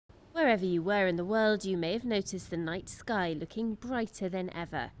Wherever you were in the world, you may have noticed the night sky looking brighter than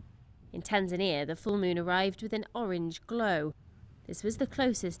ever. In Tanzania, the full moon arrived with an orange glow. This was the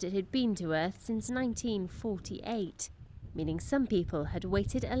closest it had been to Earth since 1948, meaning some people had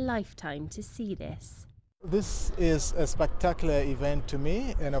waited a lifetime to see this. This is a spectacular event to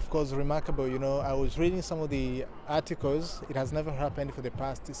me, and of course remarkable. I was reading some of the articles. It has never happened for the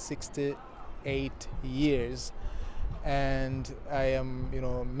past 68 years. And I am,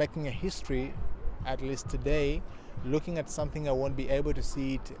 making a history, at least today, looking at something I won't be able to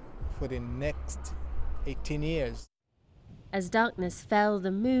see it for the next 18 years. As darkness fell,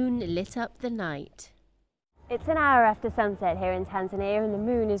 the moon lit up the night. It's an hour after sunset here in Tanzania, and the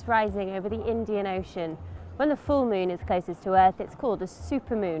moon is rising over the Indian Ocean. When the full moon is closest to Earth, it's called a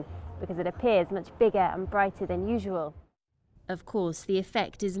supermoon because it appears much bigger and brighter than usual. Of course, the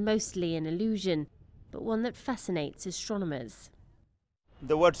effect is mostly an illusion, but one that fascinates astronomers.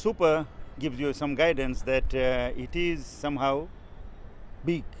 The word super gives you some guidance that it is somehow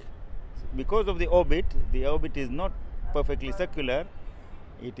big. Because of the orbit is not perfectly circular,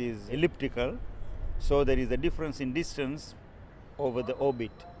 it is elliptical, so there is a difference in distance over the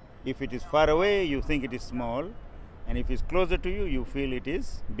orbit. If it is far away, you think it is small, and if it's closer to you, you feel it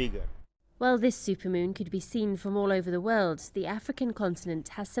is bigger. While this supermoon could be seen from all over the world, the African continent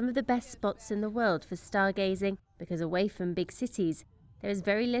has some of the best spots in the world for stargazing because away from big cities, there is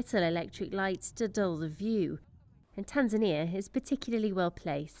very little electric light to dull the view. And Tanzania is particularly well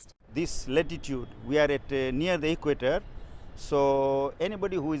placed. This latitude, we are at near the equator, so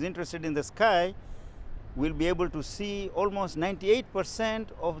anybody who is interested in the sky will be able to see almost 98%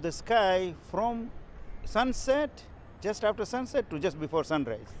 of the sky from sunset, just after sunset to just before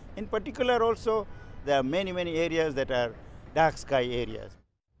sunrise. In particular also, there are many areas that are dark sky areas.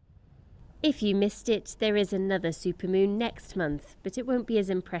 If you missed it, there is another supermoon next month, but it won't be as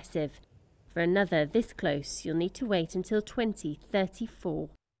impressive. For another this close, you'll need to wait until 2034.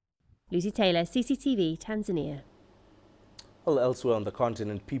 Lucy Taylor, CCTV, Tanzania. Well, elsewhere on the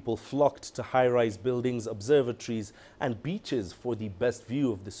continent, people flocked to high-rise buildings, observatories and beaches for the best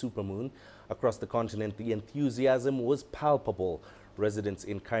view of the supermoon. Across the continent, the enthusiasm was palpable. Residents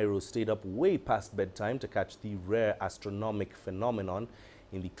in Cairo stayed up way past bedtime to catch the rare astronomic phenomenon.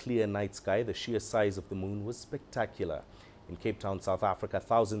 In the clear night sky, the sheer size of the moon was spectacular. In Cape Town, South Africa,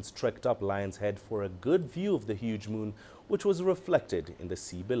 thousands trekked up Lion's Head for a good view of the huge moon, which was reflected in the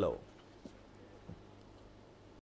sea below.